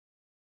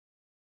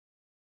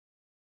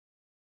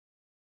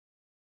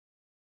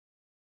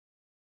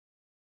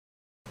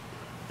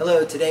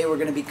Hello, today we're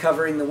going to be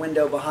covering the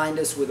window behind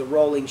us with a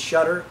rolling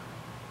shutter.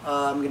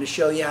 I'm going to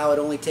show you how it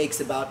only takes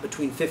about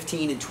between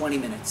 15 and 20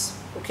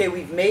 minutes. Okay,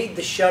 we've made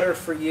the shutter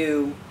for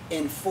you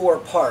in 4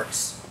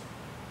 parts.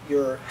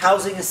 Your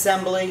housing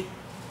assembly,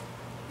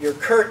 your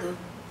curtain,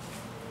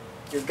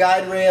 your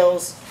guide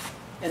rails,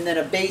 and then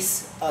a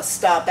base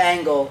stop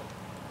angle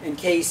in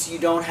case you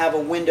don't have a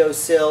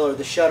windowsill or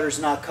the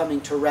shutter's not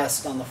coming to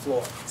rest on the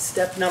floor.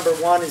 Step number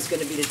 1 is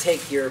going to be to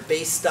take your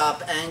base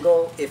stop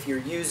angle, if you're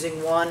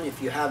using one,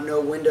 if you have no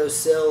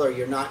windowsill or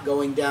you're not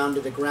going down to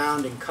the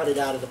ground, and cut it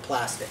out of the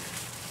plastic.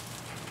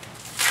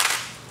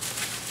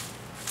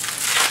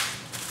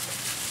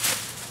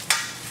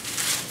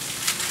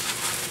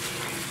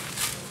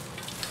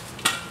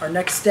 Our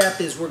next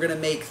step is we're going to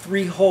make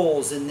 3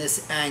 holes in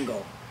this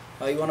angle.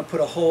 You want to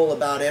put a hole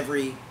about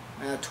every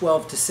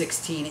 12 to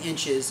 16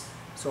 inches.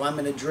 So I'm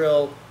going to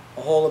drill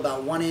a hole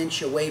about 1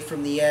 inch away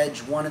from the edge,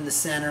 1 in the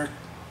center,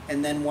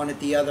 and then 1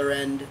 at the other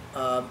end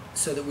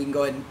so that we can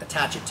go ahead and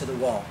attach it to the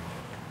wall.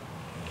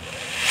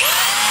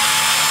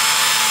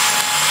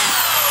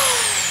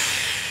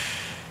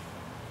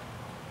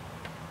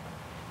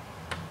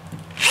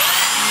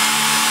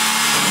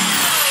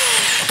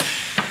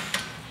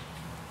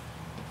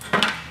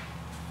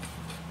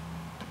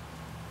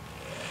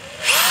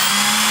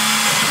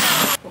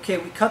 Okay,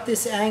 we cut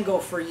this angle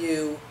for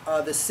you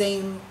the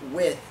same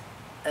width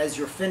as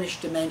your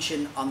finished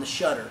dimension on the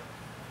shutter.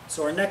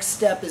 So our next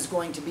step is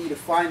going to be to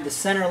find the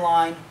center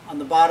line on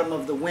the bottom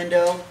of the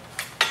window.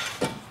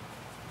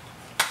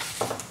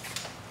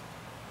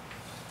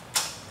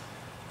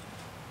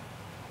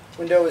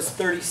 Window is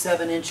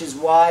 37 inches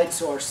wide,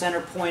 so our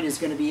center point is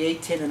going to be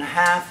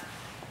 18.5,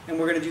 and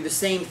we're going to do the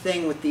same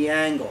thing with the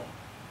angle.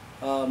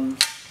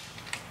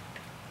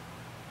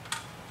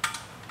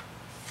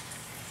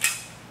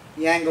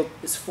 The angle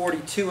is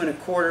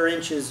 42.25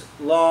 inches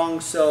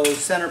long, so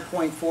center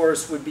point for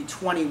us would be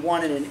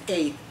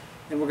 21.125,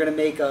 and we're going to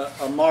make a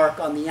mark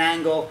on the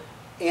angle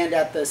and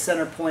at the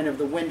center point of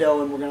the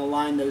window, and we're going to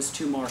line those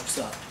 2 marks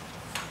up.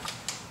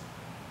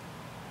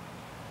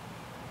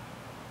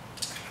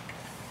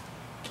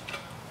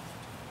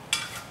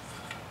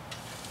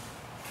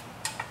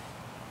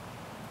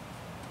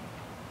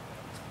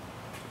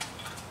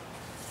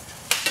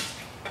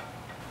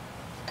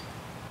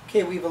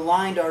 Okay, we've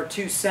aligned our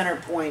 2 center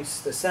points,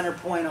 the center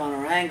point on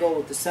our angle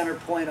with the center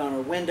point on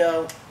our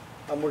window.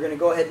 We're going to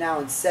go ahead now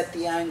and set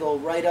the angle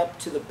right up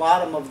to the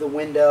bottom of the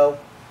window.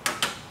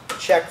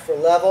 Check for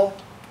level.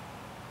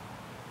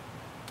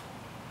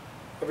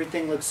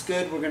 Everything looks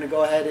good. We're going to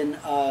go ahead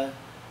and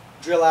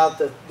drill out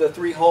the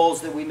 3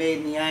 holes that we made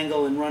in the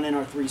angle and run in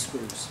our 3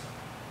 screws.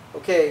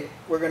 Okay,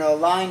 we're going to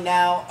align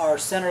now our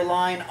center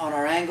line on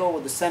our angle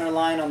with the center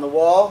line on the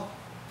wall.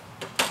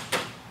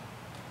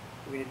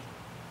 We're going to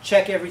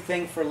check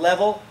everything for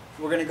level.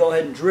 We're going to go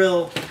ahead and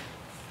drill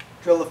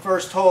the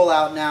first hole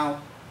out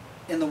now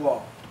in the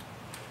wall.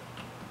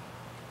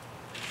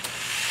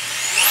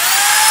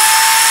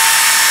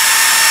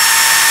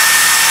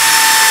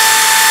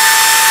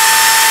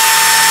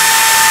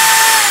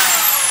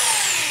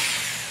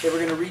 Okay, we're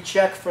going to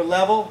recheck for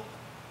level,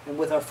 and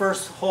with our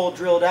first hole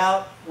drilled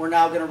out, we're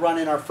now going to run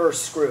in our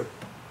first screw.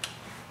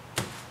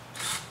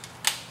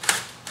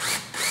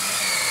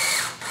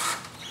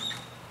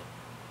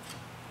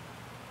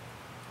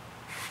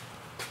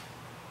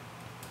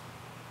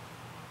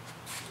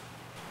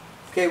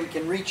 Okay, we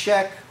can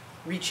recheck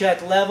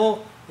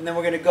level, and then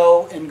we're going to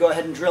go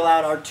ahead and drill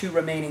out our 2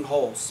 remaining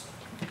holes.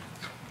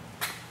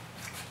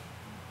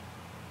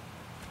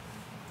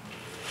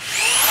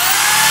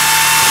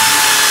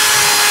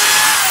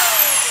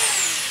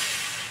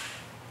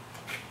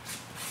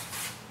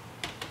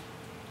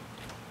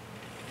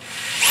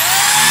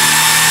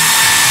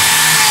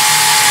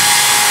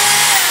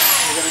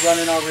 We're going to run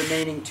in our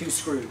remaining 2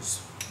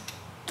 screws.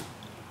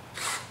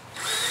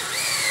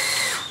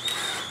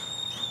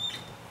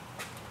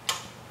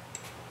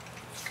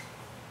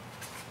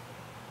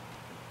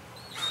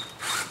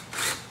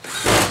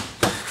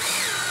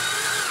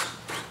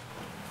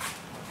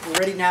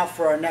 We're ready now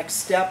for our next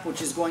step,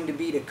 which is going to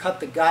be to cut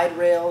the guide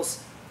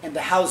rails and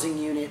the housing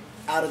unit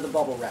out of the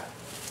bubble wrap.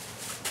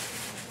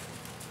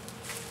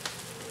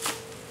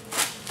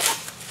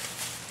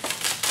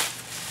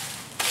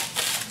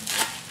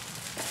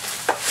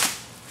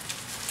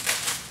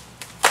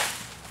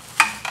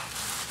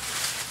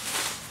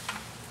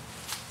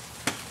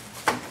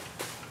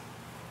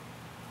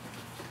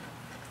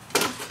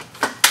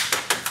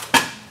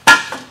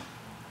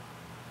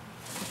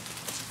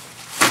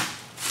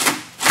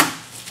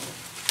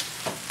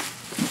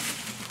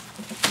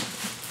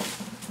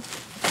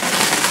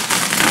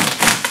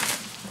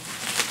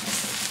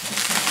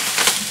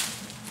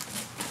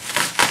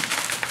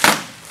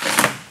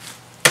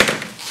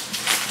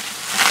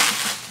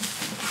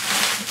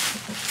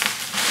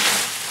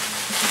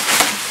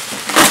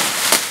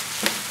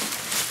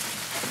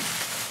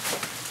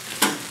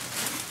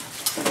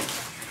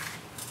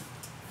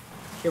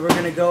 Okay, we're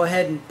going to go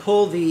ahead and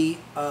pull the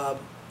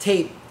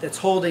tape that's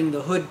holding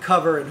the hood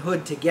cover and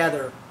hood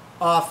together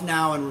off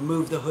now and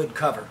remove the hood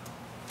cover.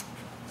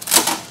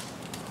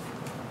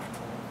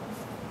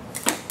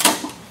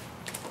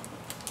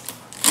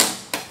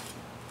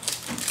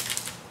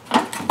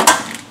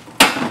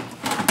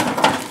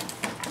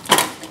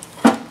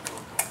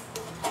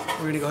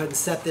 We're going to go ahead and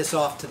set this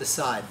off to the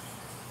side.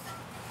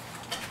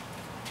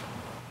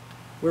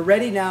 We're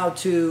ready now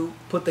to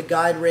put the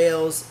guide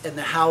rails and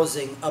the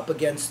housing up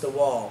against the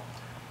wall.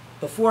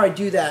 Before I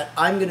do that,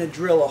 I'm going to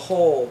drill a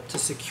hole to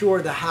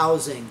secure the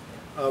housing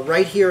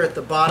right here at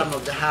the bottom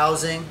of the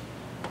housing.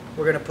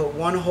 We're going to put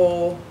one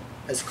hole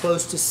as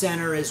close to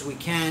center as we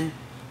can.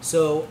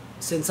 So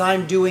since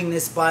I'm doing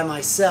this by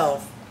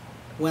myself,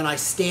 when I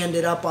stand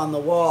it up on the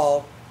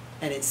wall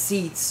and it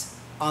seats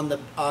on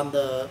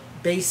the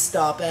base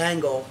stop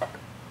angle,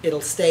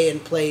 it'll stay in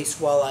place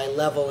while I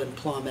level and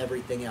plumb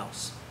everything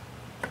else.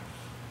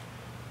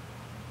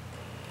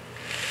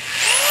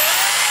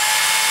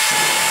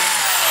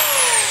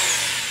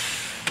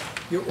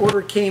 Your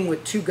order came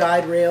with 2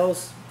 guide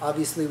rails.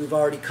 Obviously we've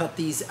already cut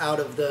these out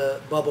of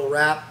the bubble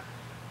wrap.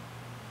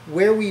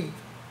 Where we've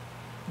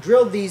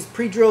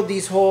pre-drilled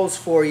these holes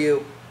for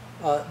you,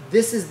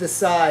 this is the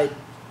side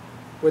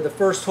where the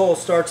first hole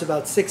starts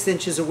about 6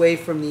 inches away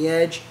from the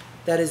edge.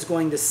 That is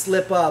going to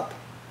slip up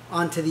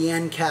onto the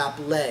end cap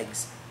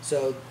legs.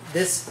 So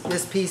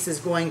this piece is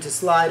going to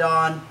slide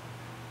on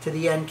to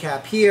the end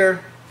cap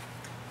here,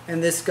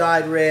 and this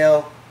guide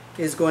rail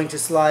is going to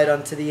slide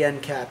onto the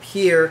end cap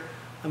here.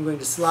 I'm going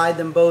to slide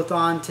them both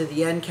onto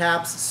the end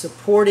caps,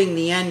 supporting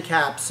the end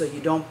caps so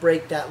you don't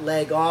break that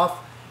leg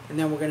off, and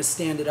then we're going to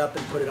stand it up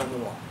and put it on the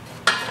wall.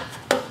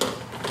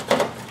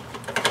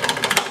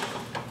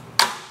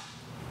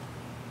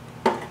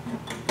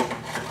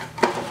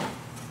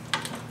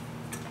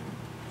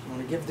 You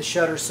want to give the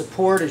shutter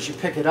support as you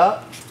pick it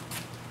up.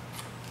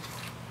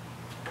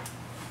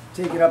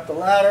 Take it up the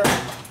ladder.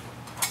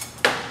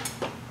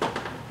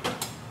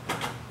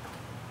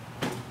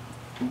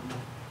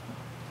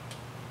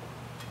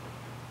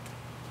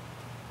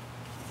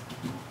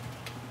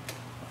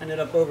 And it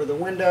up over the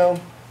window.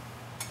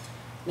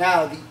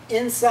 Now the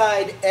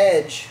inside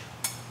edge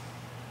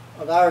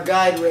of our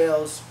guide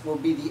rails will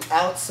be the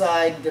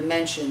outside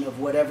dimension of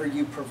whatever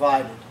you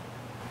provided.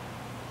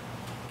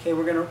 Okay,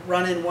 we're going to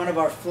run in one of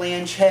our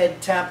flange head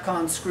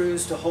Tapcon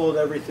screws to hold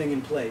everything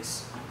in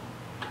place.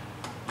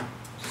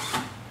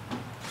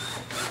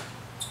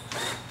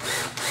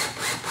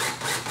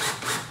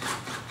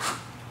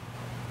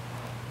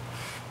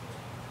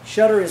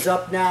 Shutter is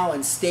up now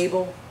and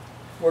stable.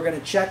 We're going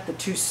to check the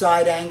 2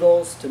 side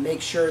angles to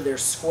make sure they're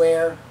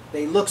square.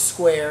 They look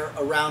square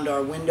around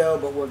our window,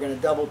 but we're going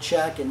to double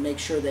check and make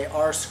sure they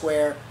are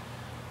square.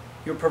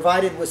 You're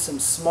provided with some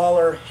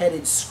smaller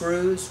headed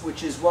screws,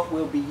 which is what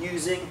we'll be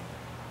using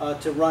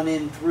to run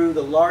in through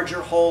the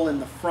larger hole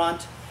in the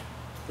front.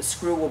 The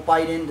screw will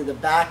bite into the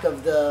back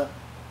of the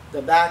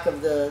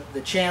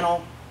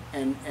channel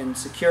and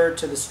secure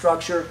to the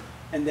structure.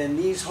 And then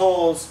these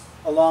holes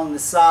along the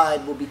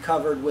side will be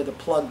covered with a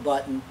plug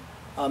button,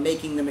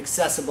 making them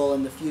accessible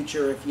in the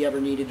future if you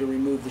ever needed to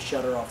remove the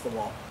shutter off the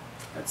wall.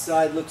 That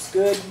side looks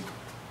good.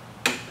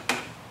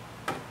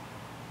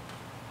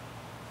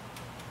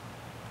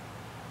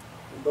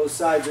 Both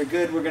sides are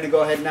good. We're going to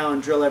go ahead now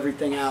and drill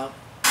everything out.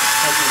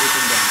 Tighten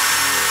everything down.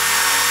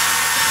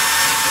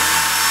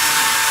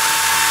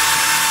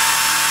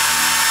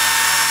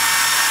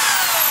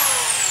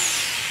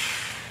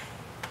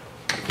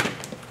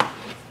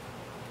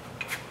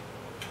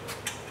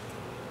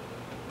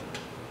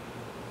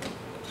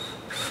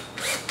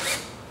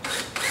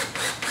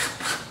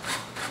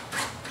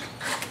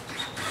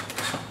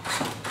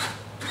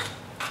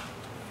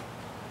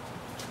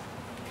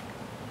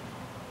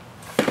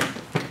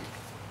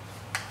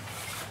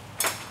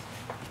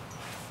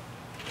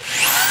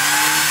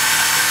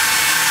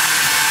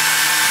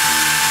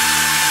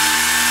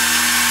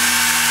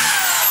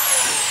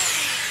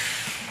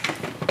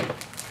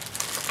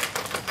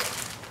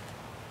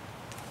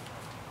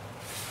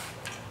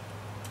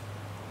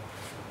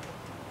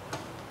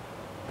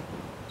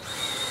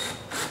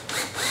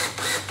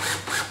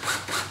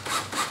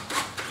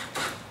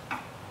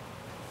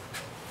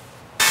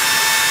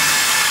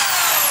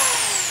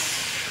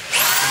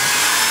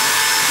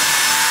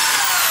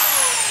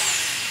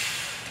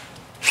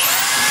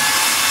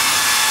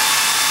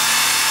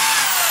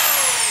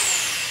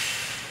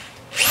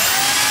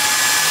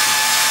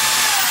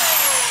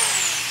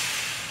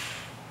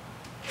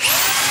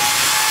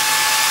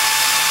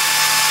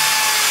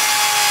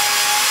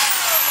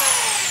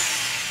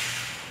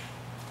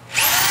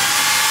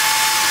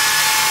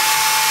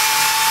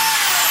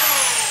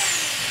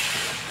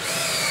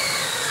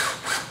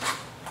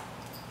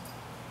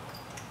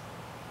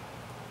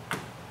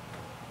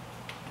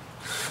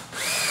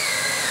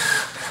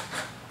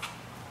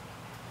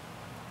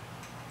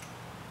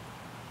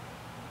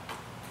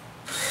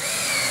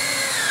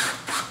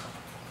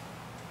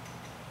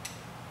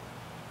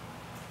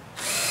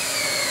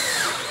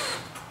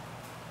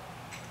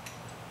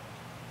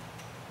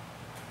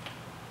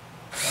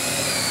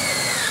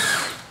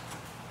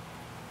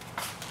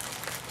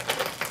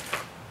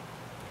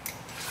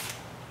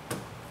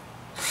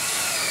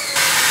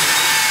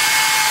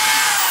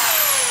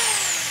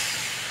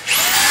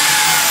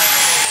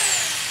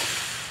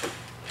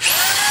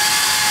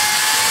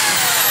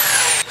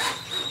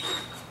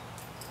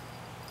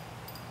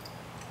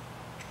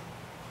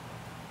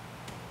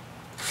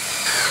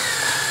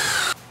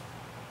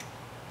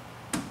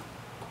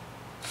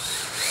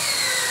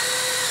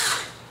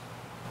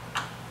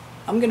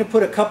 I'm going to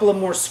put a couple of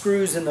more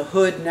screws in the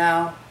hood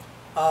now.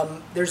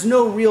 There's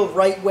no real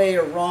right way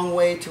or wrong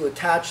way to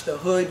attach the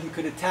hood. You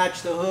could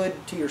attach the hood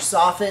to your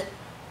soffit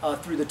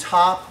through the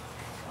top.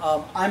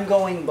 I'm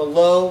going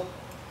below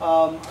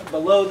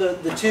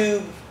the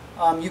tube.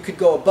 You could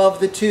go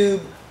above the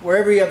tube.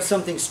 Wherever you have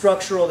something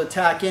structural to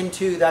tack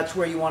into, that's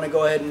where you want to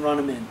go ahead and run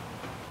them in.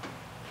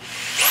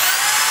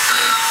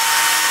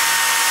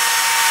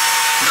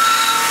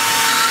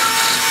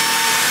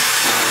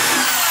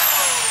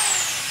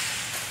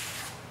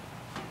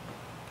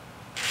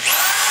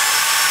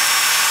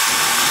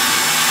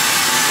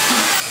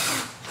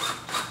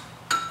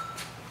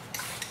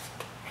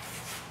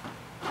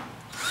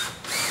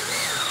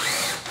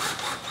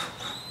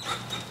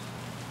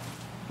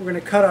 We're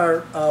going to cut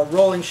our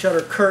rolling shutter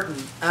curtain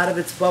out of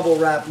its bubble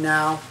wrap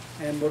now,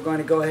 and we're going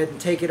to go ahead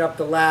and take it up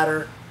the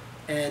ladder,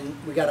 and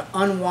we got to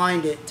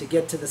unwind it to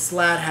get to the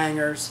slat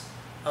hangers,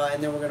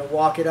 and then we're going to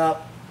walk it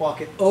up, walk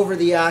it over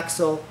the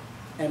axle,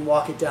 and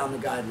walk it down the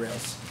guide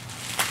rails.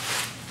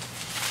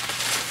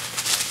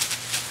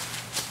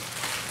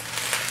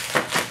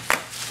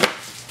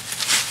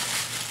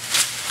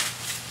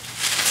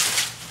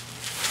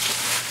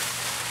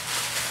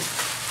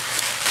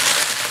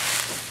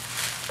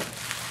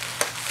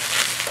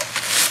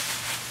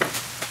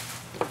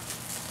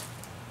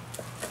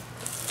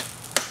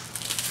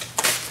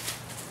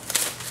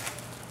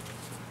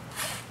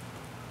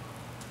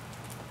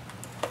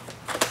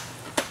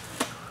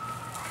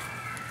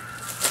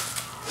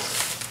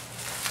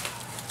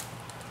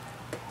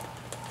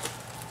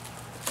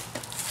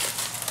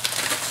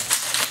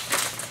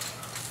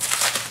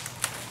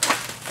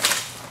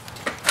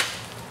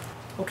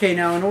 Okay,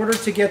 now in order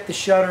to get the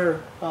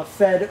shutter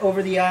fed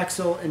over the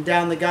axle and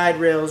down the guide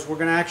rails, we're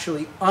going to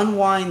actually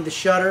unwind the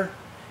shutter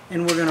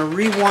and we're going to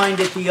rewind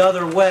it the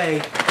other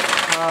way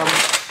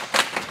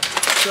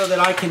so that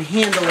I can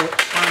handle it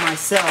by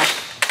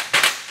myself.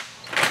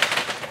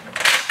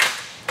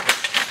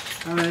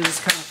 I'm going to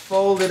just kind of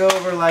fold it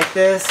over like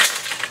this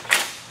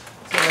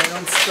so I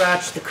don't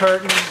scratch the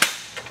curtain.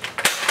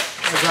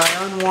 As I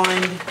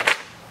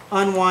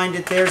unwind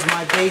it, there's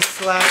my base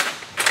slat.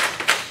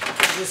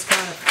 Just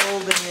kind of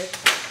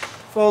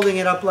folding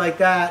it up like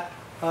that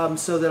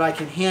so that I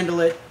can handle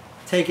it,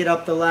 take it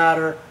up the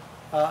ladder.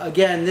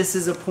 Again, this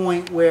is a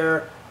point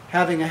where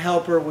having a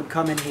helper would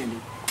come in handy.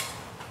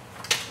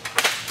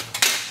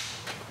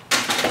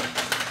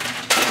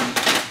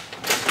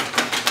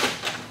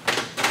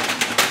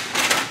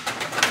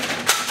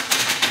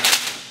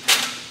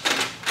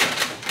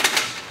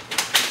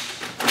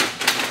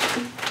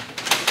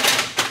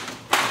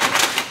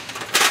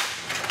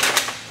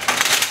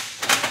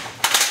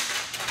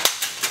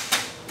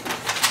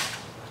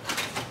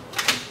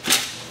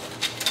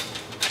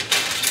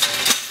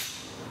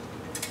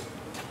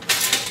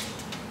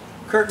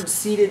 Curtain's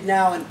seated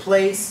now in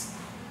place.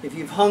 If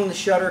you've hung the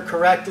shutter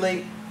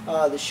correctly,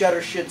 the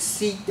shutter should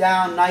seat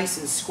down nice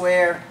and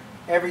square.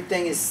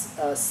 Everything is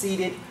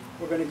seated.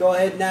 We're going to go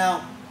ahead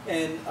now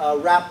and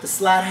wrap the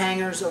slat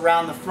hangers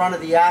around the front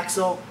of the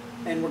axle,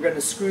 and we're going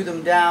to screw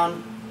them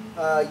down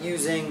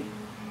using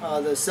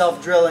the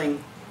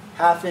self-drilling,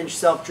 half-inch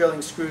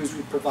self-drilling screws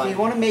we provide. You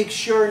want to make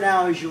sure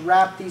now as you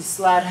wrap these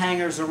slat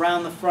hangers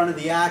around the front of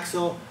the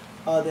axle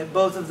that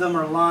both of them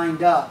are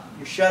lined up.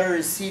 Your shutter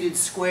is seated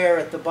square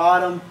at the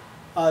bottom.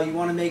 You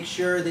want to make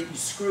sure that you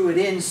screw it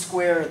in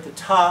square at the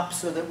top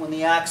so that when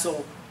the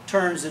axle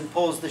turns and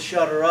pulls the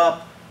shutter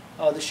up,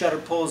 the shutter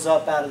pulls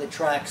up out of the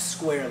tracks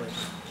squarely.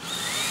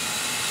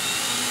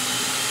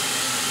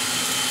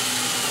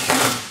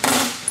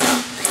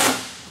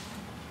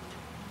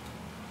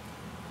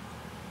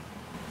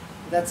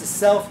 That's a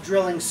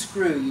self-drilling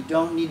screw. You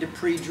don't need to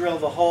pre-drill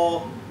the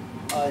hole.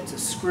 It's a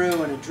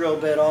screw and a drill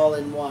bit all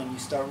in one. You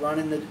start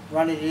running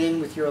it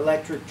in with your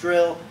electric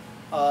drill,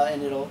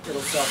 and it'll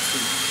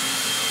self-seat.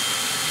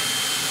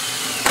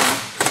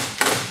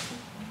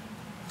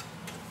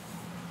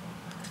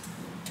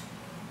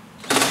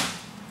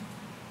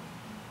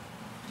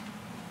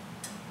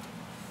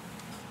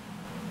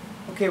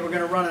 Okay, we're going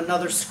to run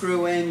another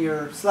screw in.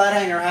 Your slat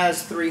hanger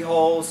has 3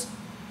 holes.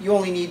 You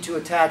only need to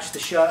attach the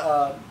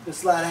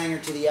slat hanger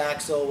to the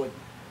axle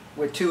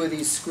with 2 of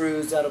these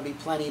screws. That'll be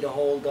plenty to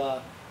hold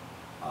a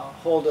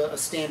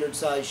standard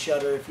size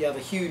shutter. If you have a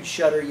huge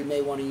shutter, you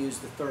may want to use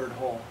the 3rd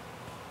hole.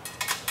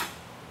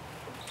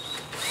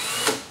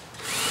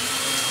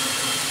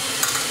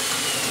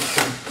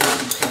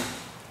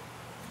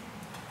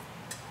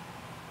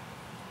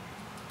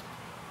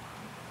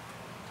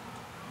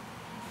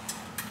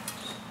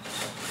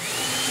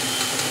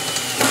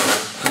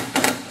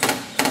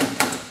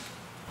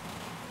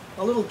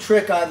 A little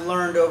trick I've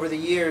learned over the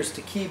years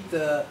to keep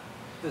the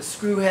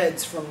screw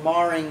heads from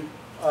marring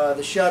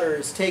the shutter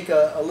is take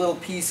a little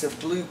piece of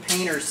blue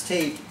painter's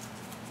tape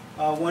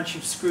once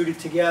you've screwed it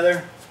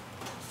together.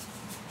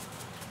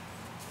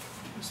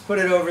 Just put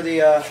it over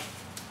the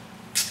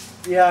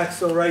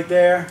axle right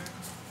there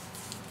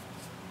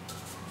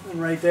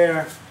and right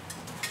there,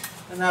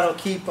 and that'll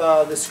keep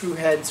the screw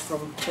heads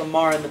from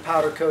marring the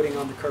powder coating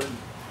on the curtain.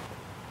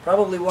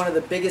 Probably one of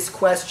the biggest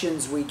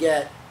questions we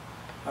get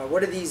are,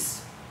 what are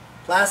these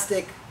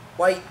plastic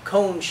white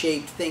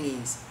cone-shaped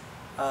thingies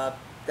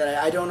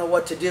that I don't know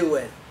what to do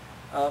with?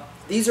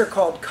 These are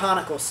called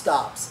conical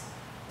stops.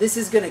 This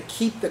is going to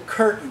keep the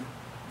curtain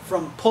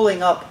from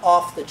pulling up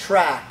off the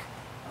track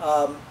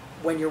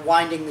when you're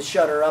winding the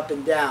shutter up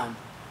and down.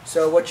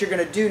 So what you're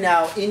going to do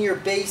now, in your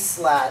base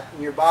slat,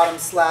 in your bottom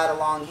slat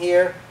along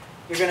here,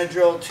 you're going to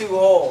drill 2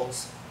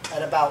 holes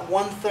at about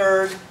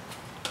 1/3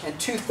 and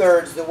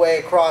 2/3 the way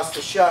across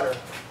the shutter.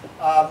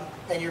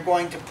 And you're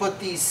going to put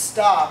these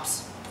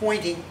stops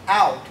pointing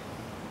out.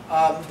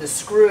 The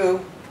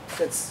screw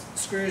that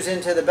screws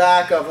into the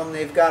back of them,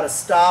 they've got a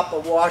stop, a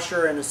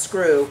washer, and a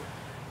screw.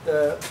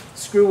 The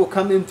screw will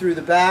come in through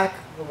the back,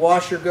 the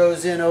washer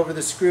goes in over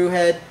the screw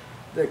head,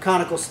 the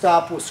conical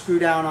stop will screw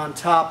down on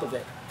top of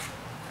it.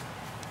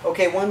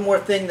 Okay, one more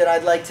thing that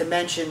I'd like to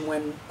mention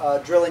when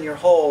drilling your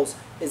holes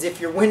is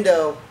if your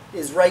window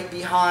is right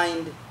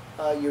behind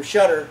your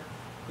shutter,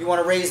 you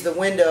want to raise the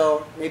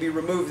window, maybe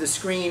remove the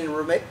screen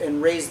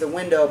and raise the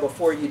window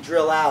before you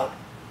drill out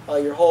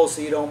your hole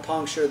so you don't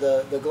puncture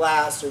the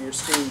glass or your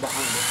screen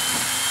behind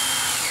it.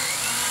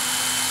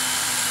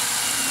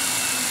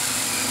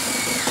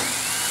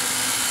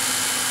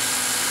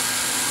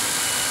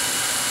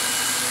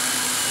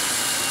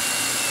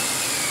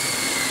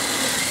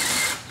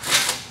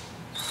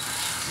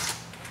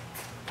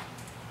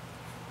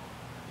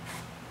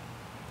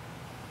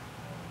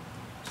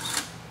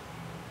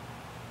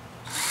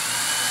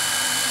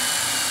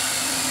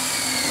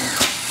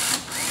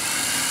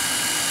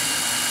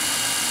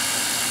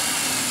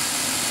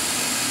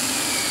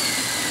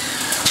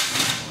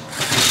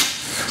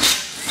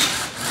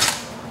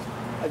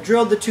 I've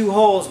drilled the 2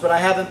 holes, but I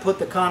haven't put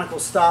the conical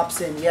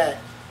stops in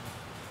yet.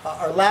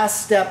 Our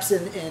last steps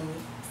in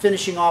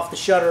finishing off the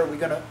shutter, we're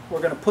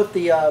gonna put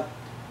the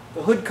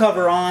hood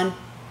cover on.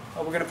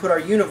 We're gonna put our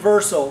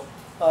universal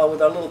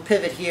with our little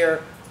pivot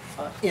here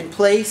in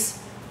place.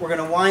 We're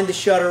gonna wind the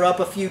shutter up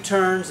a few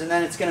turns, and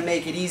then it's gonna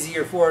make it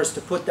easier for us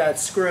to put that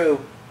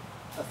screw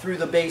through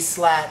the base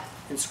slat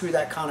and screw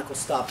that conical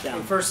stop down.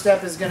 The first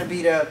step is gonna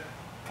be to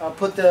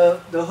put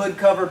the hood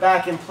cover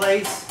back in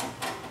place.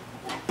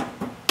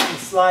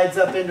 Slides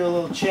up into a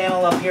little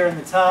channel up here in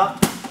the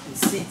top and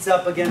seats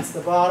up against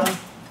the bottom,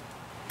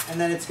 and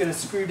then it's going to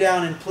screw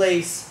down in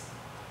place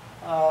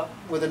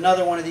with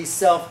another one of these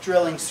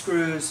self-drilling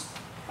screws.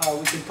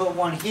 We can put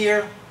one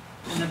here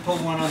and then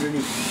put one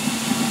underneath.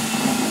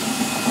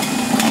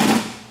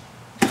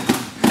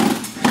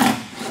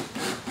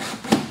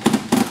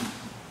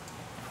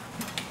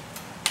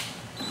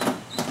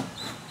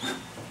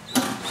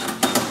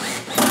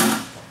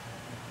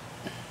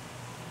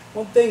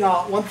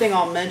 One thing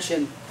I'll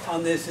mention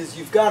on this is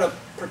you've got a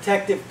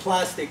protective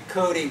plastic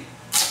coating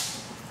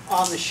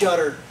on the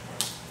shutter,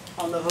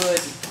 on the hood,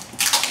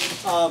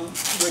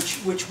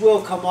 which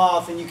will come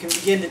off, and you can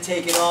begin to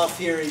take it off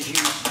here as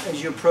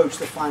you approach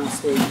the final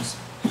stages.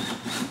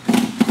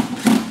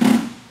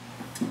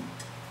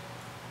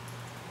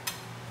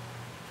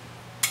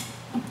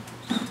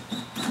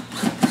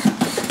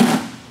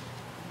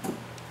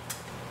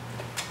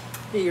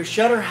 Okay, your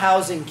shutter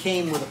housing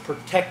came with a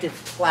protective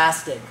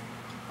plastic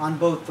on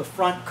both the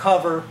front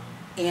cover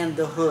and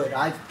the hood.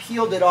 I've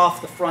peeled it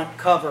off the front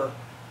cover.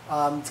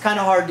 It's kind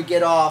of hard to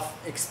get off.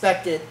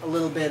 Expect it a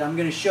little bit. I'm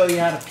going to show you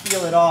how to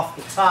peel it off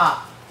the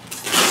top.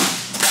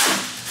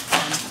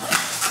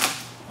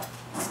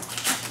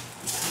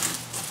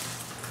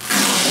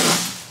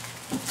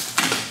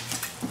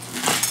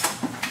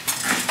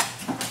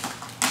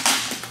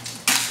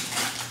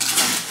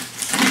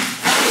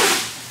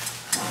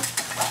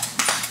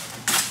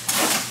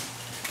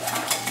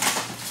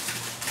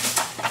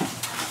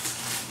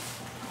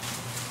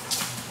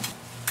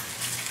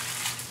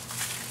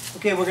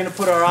 Okay, we're going to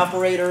put our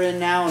operator in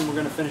now, and we're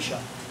going to finish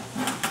up.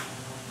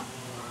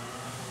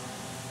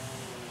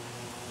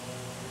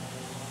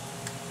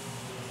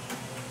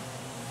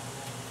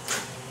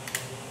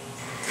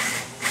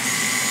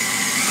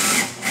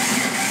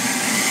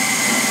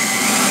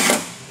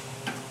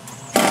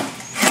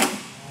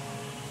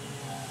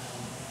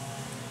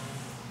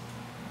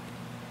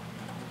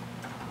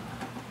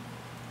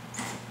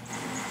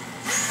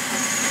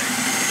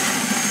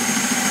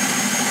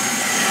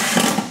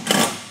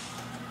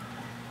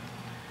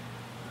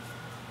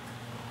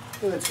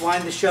 Let's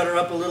wind the shutter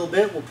up a little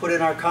bit. We'll put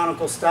in our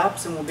conical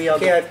stops and we'll be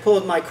okay. I've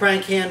pulled my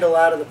crank handle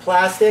out of the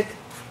plastic.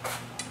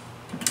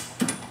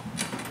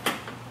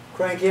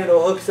 Crank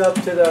handle hooks up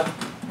to the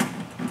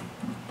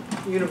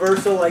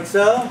universal like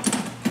so,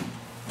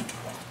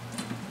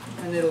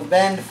 and it'll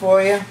bend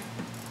for you.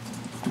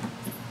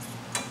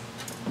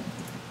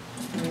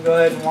 You can go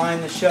ahead and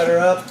wind the shutter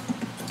up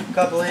a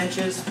couple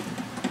inches.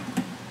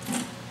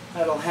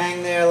 That'll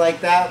hang there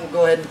like that. We'll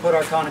go ahead and put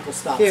our conical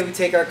stop. Okay, we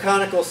take our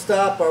conical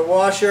stop, our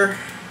washer,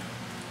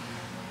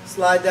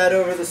 slide that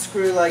over the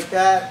screw like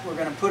that. We're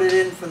going to put it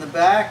in from the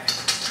back.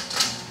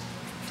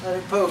 Let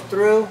it poke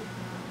through.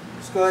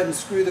 Just go ahead and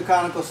screw the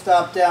conical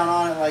stop down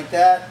on it like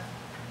that,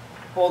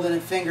 holding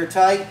it finger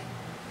tight.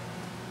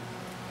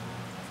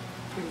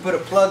 You can put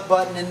a plug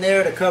button in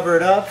there to cover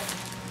it up.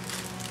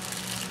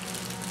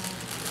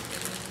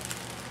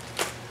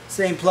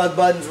 Same plug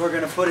buttons we're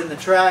going to put in the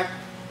track.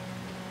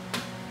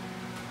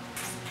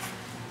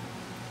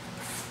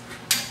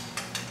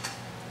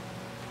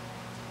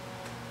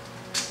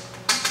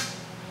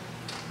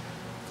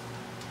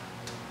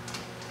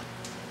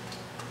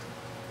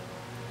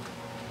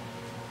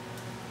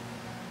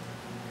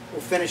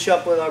 We'll finish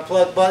up with our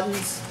plug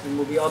buttons and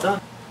we'll be all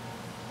done.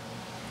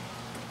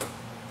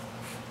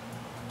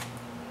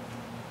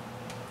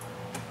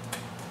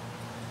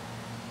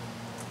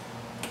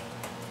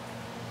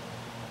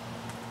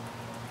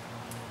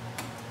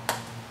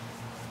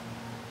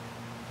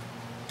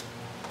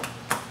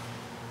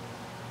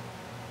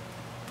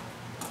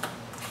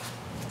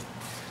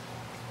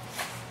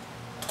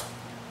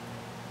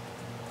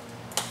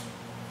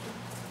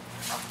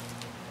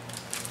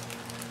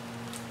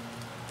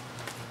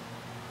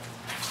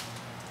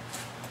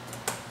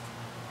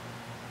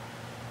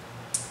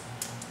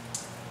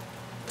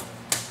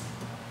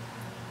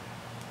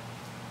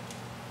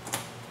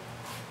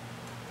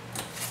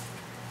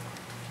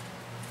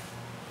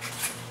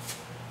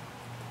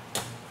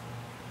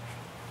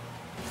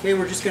 Okay,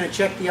 we're just going to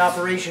check the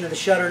operation of the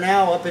shutter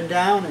now, up and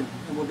down, and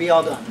we'll be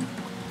all done.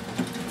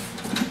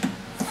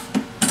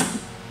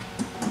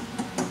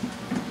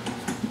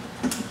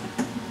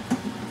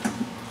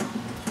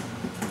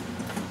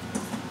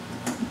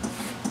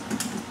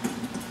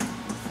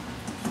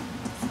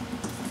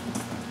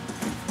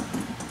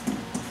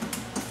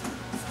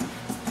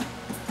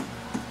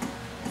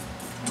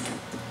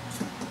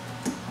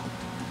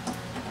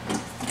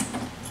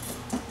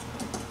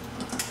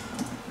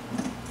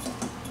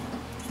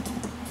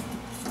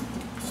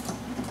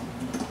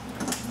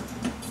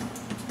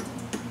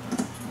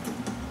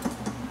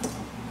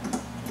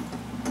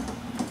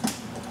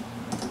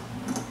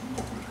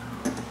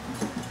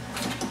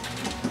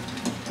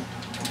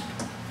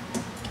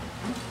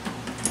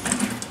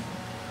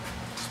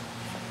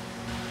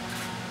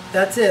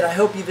 That's it. I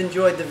hope you've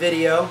enjoyed the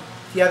video.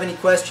 If you have any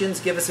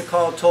questions, give us a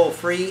call toll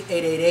free,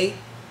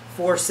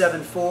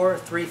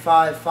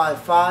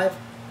 888-474-3555.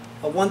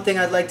 One thing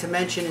I'd like to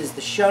mention is the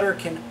shutter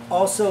can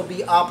also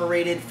be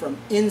operated from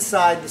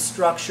inside the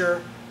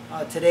structure.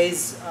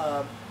 Today's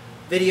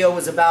video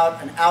was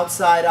about an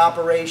outside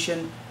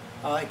operation.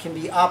 It can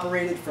be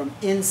operated from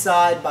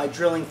inside by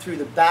drilling through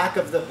the back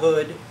of the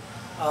hood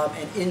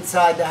and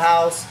inside the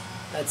house.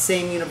 That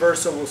same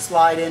universal will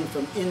slide in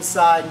from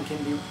inside and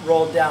can be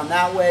rolled down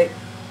that way,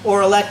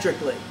 or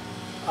electrically.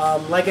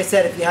 Like I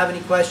said, if you have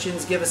any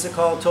questions, give us a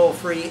call toll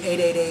free,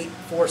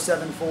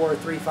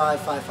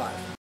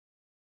 888-474-3555.